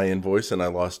on my invoice and I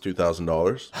lost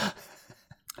 $2,000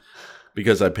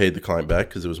 because I paid the client back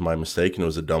because it was my mistake and it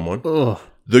was a dumb one. Ugh.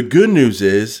 The good news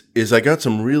is I got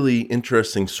some really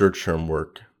interesting search term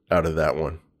work out of that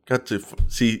one. Got to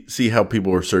see how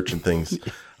people were searching things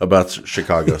about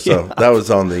Chicago. So that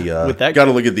was on the got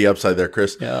to look at the upside there,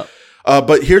 Chris. Yeah.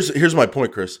 But here's my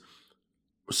point, Chris.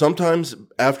 Sometimes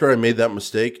after I made that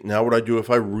mistake, now what I do, if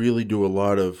I really do a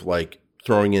lot of like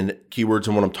throwing in keywords,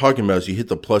 and what I'm talking about is you hit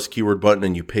the plus keyword button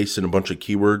and you paste in a bunch of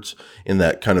keywords in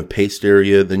that kind of paste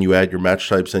area, then you add your match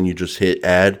types, and you just hit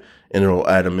add, and it'll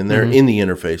add them in there in the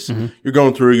interface. You're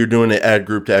going through, you're doing an add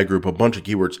group to add group, a bunch of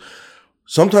keywords.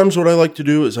 Sometimes what I like to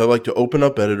do is I like to open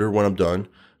up Editor when I'm done,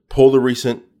 pull the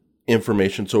recent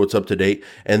information so it's up to date.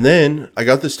 And then I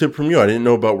got this tip from you. I didn't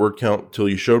know about word count till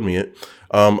you showed me it.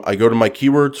 I go to my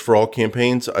keywords for all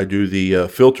campaigns. I do the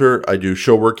filter. I do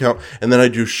show word count. And then I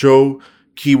do show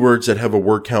keywords that have a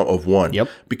word count of 1. Yep.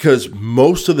 Because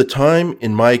most of the time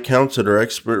in my accounts that are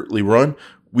expertly run,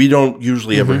 we don't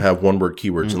usually ever have one word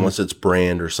keywords unless it's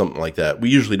brand or something like that. We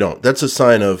usually don't. That's a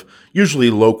sign of usually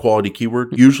low quality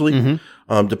keyword, usually.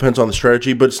 Depends on the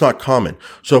strategy, but it's not common.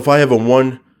 So if I have a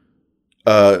 1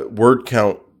 word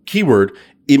count keyword,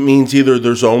 it means either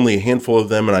there's only a handful of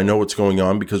them and I know what's going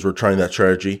on because we're trying that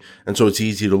strategy. And so it's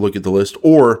easy to look at the list,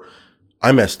 or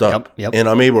I messed up and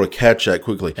I'm able to catch that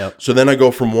quickly. So then I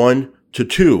go from 1 to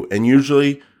 2, and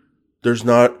usually there's a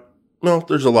lot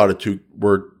of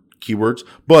 2-word keywords,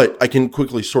 but I can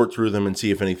quickly sort through them and see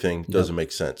if anything doesn't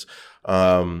make sense.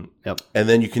 And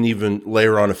then you can even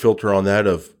layer on a filter on that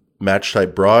of match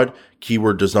type broad.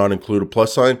 Keyword does not include a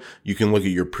plus sign. You can look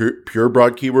at your pure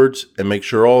broad keywords and make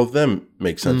sure all of them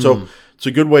make sense. So it's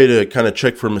a good way to kind of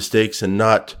check for mistakes and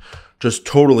not just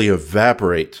totally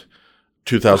evaporate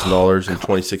 $2,000 in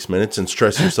 26 minutes and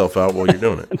stress yourself out while you're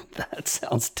doing it. That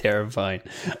sounds terrifying.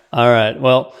 All right.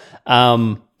 Well,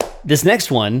 this next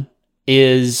one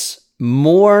is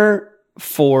more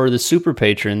for the super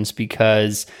patrons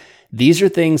because these are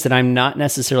things that I'm not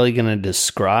necessarily going to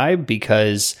describe,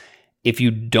 because if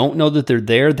you don't know that they're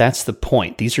there, that's the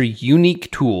point. These are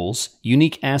unique tools,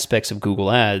 unique aspects of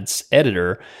Google Ads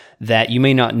Editor that you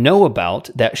may not know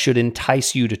about that should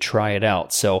entice you to try it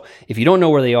out. So if you don't know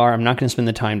where they are, I'm not going to spend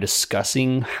the time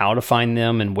discussing how to find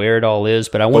them and where it all is,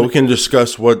 but we can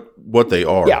discuss what they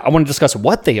are. Yeah, I want to discuss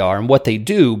what they are and what they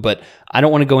do, but I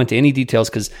don't want to go into any details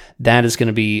because that is going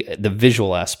to be the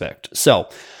visual aspect. So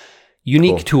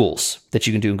unique tools that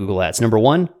you can do in Google Ads. Number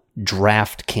 1,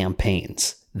 draft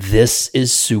campaigns. This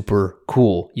is super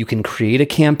cool. You can create a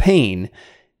campaign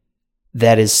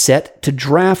that is set to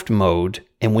draft mode,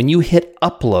 and when you hit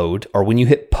upload or when you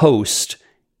hit post,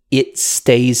 it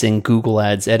stays in Google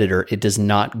Ads Editor. It does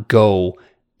not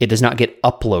get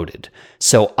uploaded.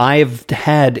 So I've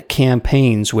had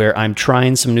campaigns where I'm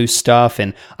trying some new stuff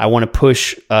and I want to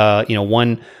push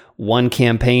one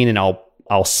campaign, and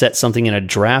I'll set something in a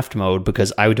draft mode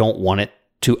because I don't want it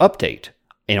to update.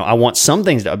 I want some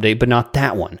things to update, but not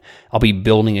that one. I'll be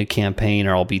building a campaign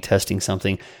or I'll be testing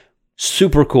something.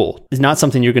 Super cool. It's not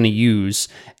something you're going to use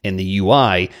in the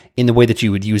UI in the way that you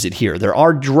would use it here. There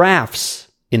are drafts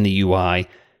in the UI,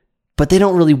 but they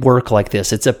don't really work like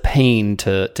this. It's a pain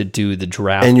to do the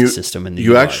draft system in the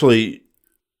UI. Actually,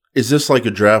 is this like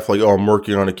a draft? Like, I'm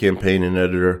working on a campaign in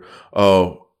Editor.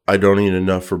 I don't eat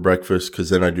enough for breakfast because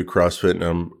then I do CrossFit and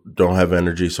I don't have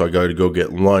energy, so I got to go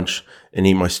get lunch and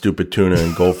eat my stupid tuna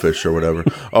and goldfish or whatever.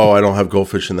 I don't have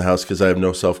goldfish in the house because I have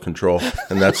no self-control,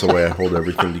 and that's the way I hold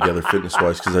everything together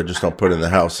fitness-wise, because I just don't put it in the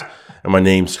house. And my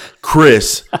name's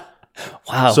Chris.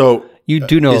 Wow. So you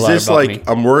do know a lot about me. Is this like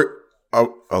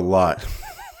a lot?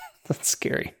 That's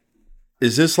scary.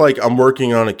 Is this like I'm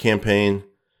working on a campaign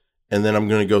and then I'm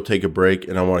going to go take a break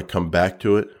and I want to come back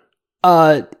to it?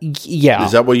 Yeah.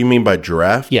 Is that what you mean by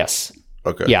draft? Yes.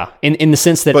 Okay. Yeah. In the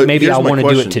sense that maybe I want to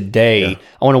do it today. Yeah.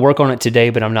 I want to work on it today,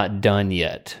 but I'm not done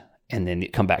yet. and then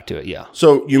come back to it. Yeah.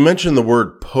 So you mentioned the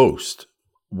word post.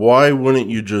 Why wouldn't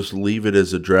you just leave it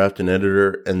as a draft in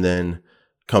editor and then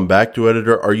come back to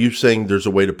editor? Are you saying there's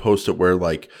a way to post it where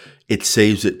like it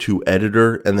saves it to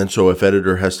editor, and then so if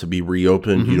editor has to be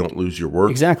reopened, you don't lose your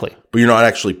work? Exactly. But you're not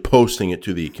actually posting it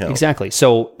to the account. Exactly.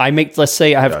 So let's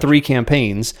say I have 3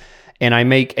 campaigns, and I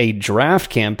make a draft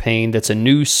campaign that's a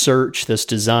new search that's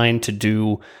designed to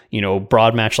do,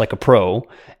 broad match like a pro.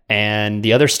 And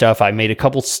the other stuff, I made a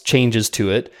couple changes to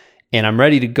it, and I'm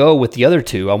ready to go with the other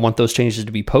 2. I want those changes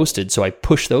to be posted, so I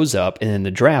push those up, and then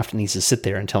the draft needs to sit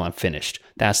there until I'm finished.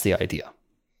 That's the idea.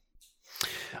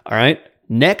 All right.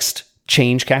 Next,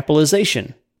 change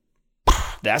capitalization.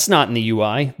 That's not in the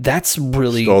UI. That's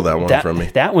really... Stole that one from me.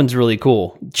 That one's really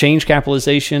cool. Change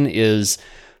capitalization is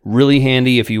really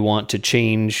handy if you want to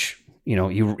change...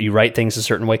 you write things a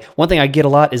certain way. One thing I get a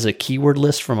lot is a keyword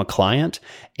list from a client,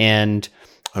 and...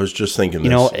 I was just thinking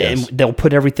this. And they'll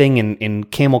put everything in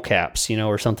camel caps,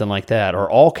 or something like that,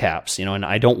 or all caps, and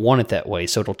I don't want it that way,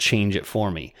 so it'll change it for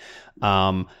me.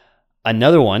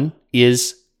 Another one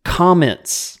is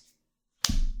comments.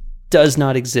 Does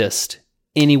not exist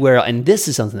anywhere. And this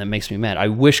is something that makes me mad. I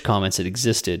wish comments had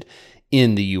existed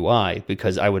in the UI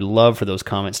because I would love for those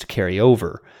comments to carry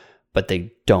over, but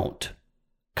they don't.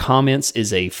 Comments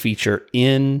is a feature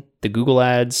in the Google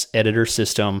Ads editor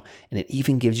system, and it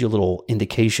even gives you a little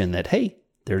indication that, hey,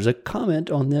 there's a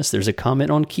comment on this. There's a comment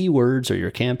on keywords or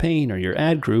your campaign or your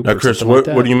ad group. Now, Chris, what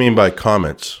do you mean by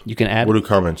comments? You can add. What do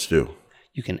comments do?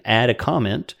 You can add a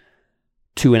comment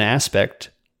to an aspect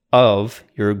of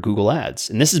your Google Ads,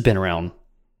 and this has been around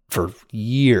for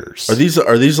years. Are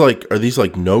these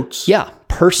like notes? Yeah,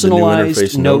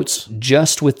 personalized notes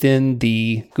just within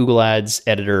the Google Ads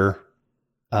editor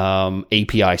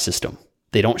API system.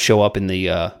 They don't show up in the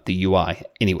UI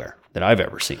anywhere that I've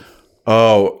ever seen.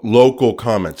 Oh, local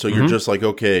comments. So you're just like,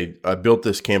 okay, I built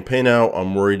this campaign out.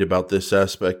 I'm worried about this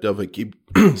aspect of it. Keep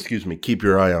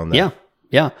your eye on that.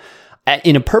 Yeah.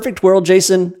 In a perfect world,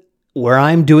 Jason, where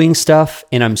I'm doing stuff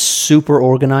and I'm super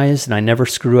organized and I never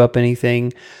screw up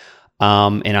anything,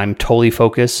 and I'm totally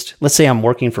focused. Let's say I'm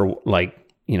working for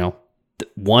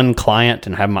one client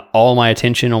and have all my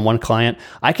attention on one client.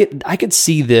 I could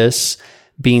see this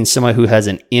being somebody who has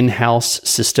an in-house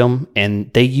system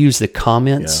and they use the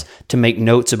comments to make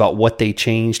notes about what they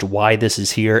changed, why this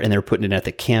is here, and they're putting it at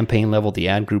the campaign level, the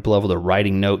ad group level, they're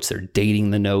writing notes, they're dating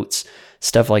the notes,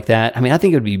 stuff like that. I mean, I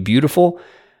think it would be beautiful.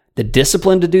 The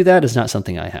discipline to do that is not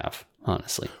something I have,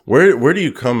 honestly. Where do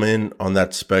you come in on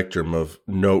that spectrum of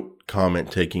note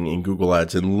comment taking in Google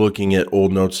Ads and looking at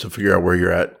old notes to figure out where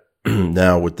you're at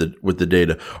now with the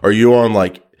data? Are you on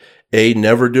like A,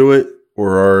 never do it,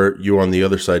 or are you on the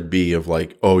other side, B, of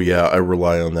like, oh yeah, I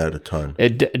rely on that a ton?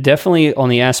 Definitely on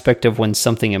the aspect of when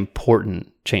something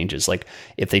important changes. Like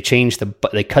if they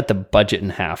they cut the budget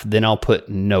in half, then I'll put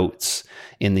notes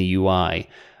in the UI.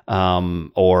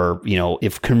 Or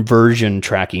if conversion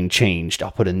tracking changed,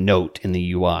 I'll put a note in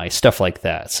the UI, stuff like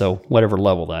that. So whatever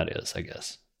level that is, I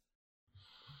guess.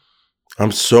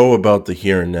 I'm so about the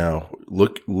here and now.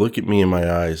 Look at me in my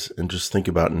eyes and just think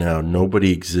about now.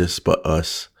 Nobody exists but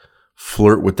us.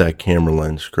 Flirt with that camera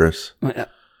lens, Chris.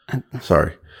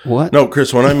 Sorry. What? No,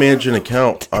 Chris, when I manage an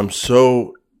account, I'm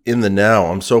so in the now.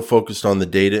 I'm so focused on the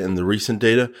data and the recent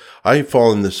data. I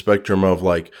fall in the spectrum of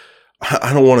like,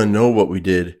 I don't want to know what we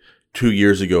did 2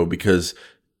 years ago because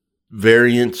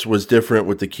variance was different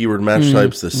with the keyword match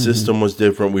types. The system was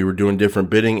different. We were doing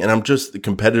different bidding, and the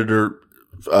competitor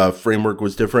framework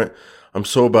was different. I'm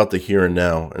so about the here and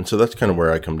now. And so that's kind of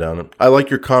where I come down. I like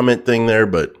your comment thing there,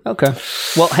 but okay.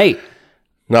 Well, hey,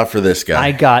 not for this guy.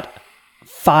 I got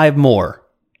 5 more,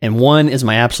 and one is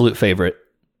my absolute favorite,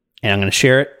 and I'm going to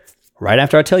share it right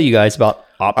after I tell you guys about.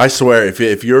 I swear,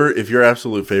 if your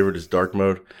absolute favorite is dark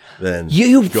mode, then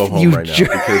you go home right now,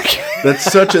 because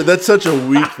that's such a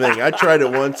weak thing. I tried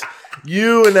it once.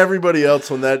 You and everybody else,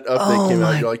 when that update came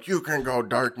out, you're like, you can go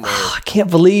dark mode. I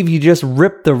can't believe you just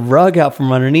ripped the rug out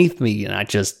from underneath me, and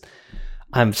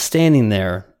I'm standing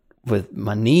there with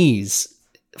my knees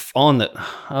on the.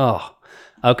 Oh,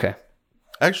 okay.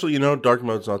 Actually, dark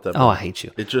mode's not that bad. Oh, I hate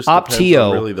you. It just depends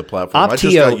on really the platform. I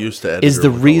just got used to editor is the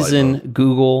with reason light mode.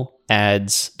 Google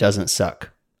Ads doesn't suck.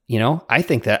 I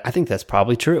think that's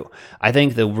probably true. I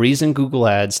think the reason Google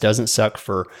Ads doesn't suck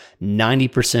for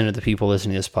 90% of the people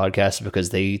listening to this podcast is because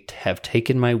they have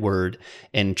taken my word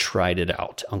and tried it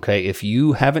out. Okay. If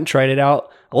you haven't tried it out,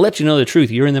 I'll let you know the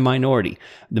truth. You're in the minority.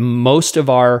 Most of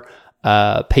our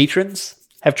patrons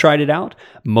have tried it out.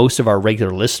 Most of our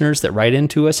regular listeners that write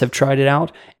into us have tried it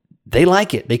out. they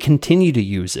like it. They continue to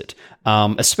use it.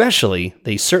 Especially,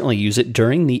 they certainly use it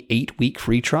during the 8-week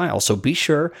free trial. So be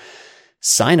sure,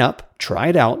 sign up, try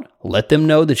it out, let them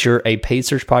know that you're a Paid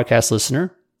Search Podcast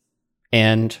listener.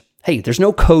 And hey, there's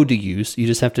no code to use. You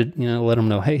just have to, let them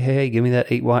know, hey, give me that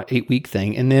 8-week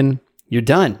thing. And then you're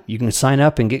done. You can sign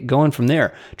up and get going from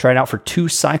there. Try it out for 2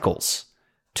 cycles,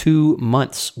 2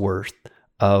 months worth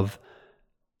of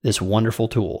this wonderful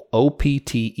tool,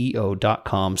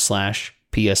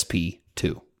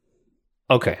 opteo.com/PSP2.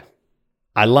 Okay.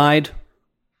 I lied.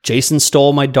 Jason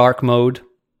stole my dark mode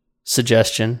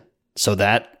suggestion. So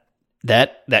that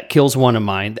kills one of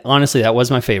mine. Honestly, that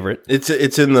was my favorite.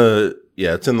 It's in the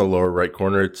lower right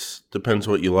corner. It depends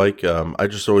what you like. I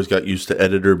just always got used to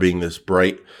Editor being this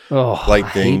bright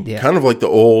light thing, kind of like the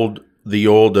old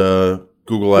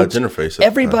Google Ads interface.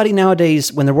 Everybody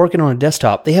nowadays, when they're working on a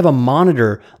desktop, they have a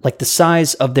monitor like the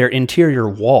size of their interior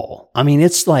wall. I mean,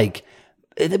 it's like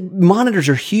the monitors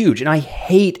are huge, and I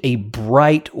hate a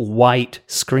bright white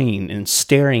screen and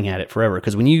staring at it forever.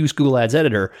 Because when you use Google Ads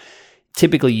Editor,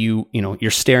 typically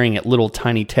you're staring at little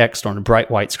tiny text on a bright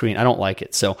white screen. I don't like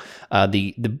it. So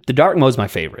the dark mode is my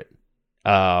favorite.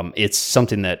 It's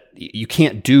something that you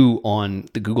can't do on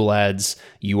the Google Ads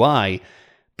UI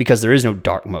because there is no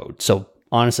dark mode. So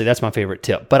honestly, that's my favorite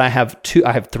tip. But I have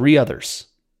 3 others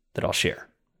that I'll share.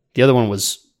 The other one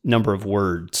was number of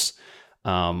word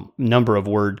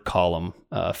column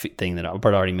thing that I've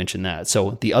already mentioned that.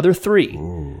 So the other 3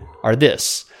 are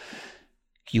this.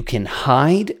 You can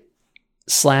hide/show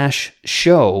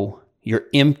your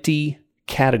empty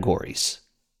categories.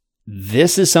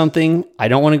 This is something I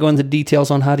don't want to go into details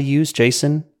on how to use.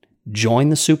 Jason, join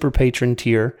the super patron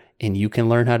tier and you can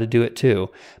learn how to do it too.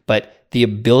 But the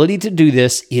ability to do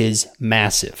this is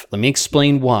massive. Let me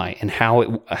explain why and how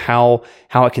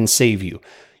it can save you.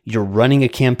 You're running a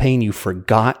campaign, you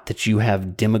forgot that you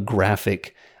have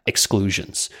demographic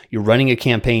exclusions. You're running a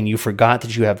campaign, you forgot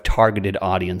that you have targeted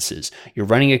audiences. You're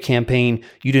running a campaign,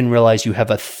 you didn't realize you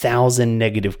have 1,000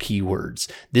 negative keywords.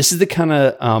 This is the kind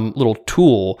of little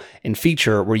tool and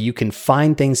feature where you can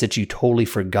find things that you totally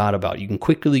forgot about. You can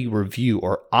quickly review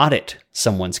or audit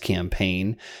someone's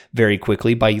campaign very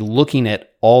quickly by looking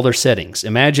at all their settings.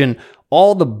 Imagine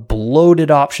all the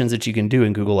bloated options that you can do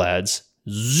in Google Ads.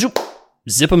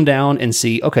 Zip them down and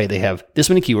see, okay, they have this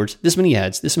many keywords, this many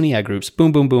ads, this many ad groups,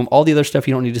 boom, boom, boom. All the other stuff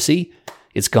you don't need to see,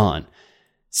 it's gone.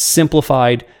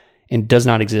 Simplified and does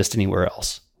not exist anywhere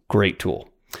else. Great tool.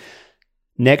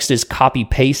 Next is copy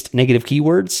paste negative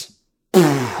keywords.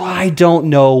 I don't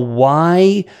know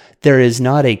why there is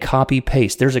not a copy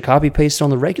paste. There's a copy paste on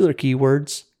the regular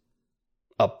keywords.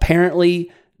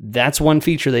 Apparently, that's one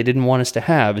feature they didn't want us to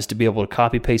have, is to be able to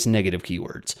copy paste negative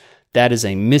keywords. That is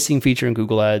a missing feature in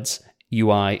Google Ads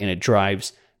UI, and it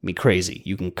drives me crazy.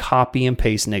 You can copy and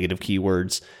paste negative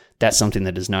keywords. That's something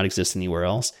that does not exist anywhere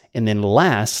else. And then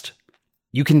last,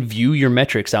 you can view your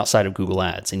metrics outside of Google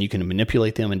Ads, and you can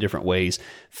manipulate them in different ways,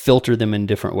 filter them in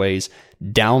different ways,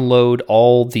 download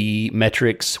all the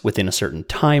metrics within a certain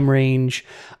time range,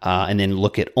 and then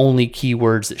look at only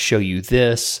keywords that show you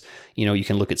this. You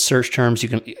can look at search terms. You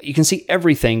can see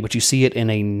everything, but you see it in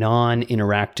a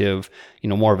non-interactive,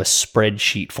 more of a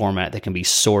spreadsheet format that can be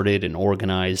sorted and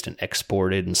organized and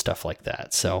exported and stuff like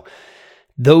that. So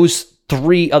those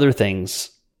 3 other things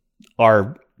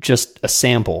are just a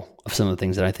sample of some of the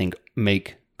things that I think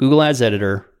make Google Ads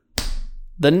Editor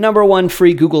the number 1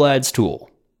 free Google Ads tool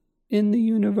in the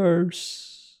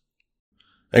universe.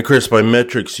 And Chris, by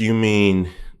metrics, you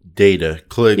mean data,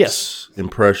 clicks, yes,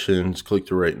 impressions,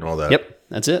 click-through rate, and all that. Yep,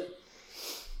 that's it.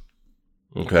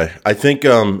 Okay. I think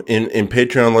in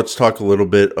Patreon, let's talk a little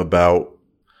bit about,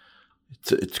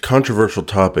 it's a controversial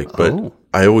topic, but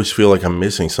I always feel like I'm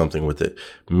missing something with it.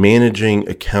 Managing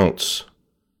accounts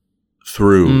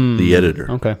through the editor.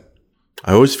 Okay.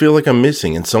 I always feel like I'm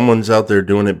missing, and someone's out there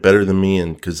doing it better than me,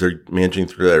 and because they're managing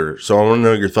through the editor. So I want to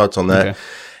know your thoughts on that. Okay.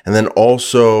 And then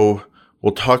also,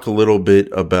 we'll talk a little bit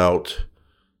about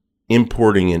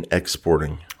importing and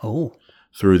exporting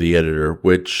through the editor,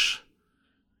 which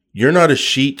you're not a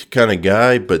sheet kind of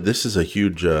guy, but this is a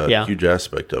huge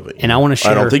aspect of it. And I want to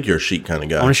share. I don't think you're a sheet kind of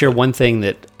guy. I want to share one thing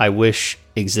that I wish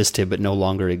existed but no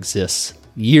longer exists.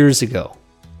 Years ago,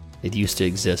 it used to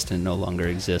exist and no longer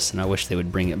exists, and I wish they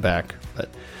would bring it back. But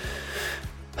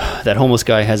that homeless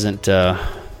guy hasn't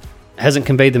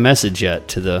conveyed the message yet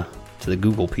to the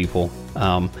Google people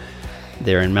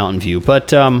there in Mountain View.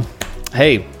 But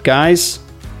hey, guys,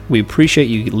 we appreciate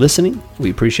you listening. We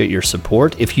appreciate your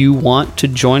support. If you want to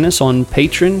join us on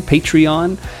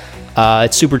Patreon,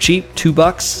 it's super cheap,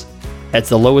 $2. That's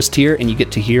the lowest tier, and you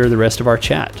get to hear the rest of our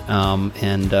chat.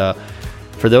 And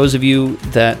For those of you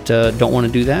that don't want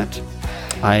to do that,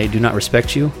 I do not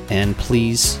respect you, and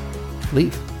please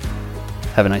leave.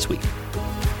 Have a nice week.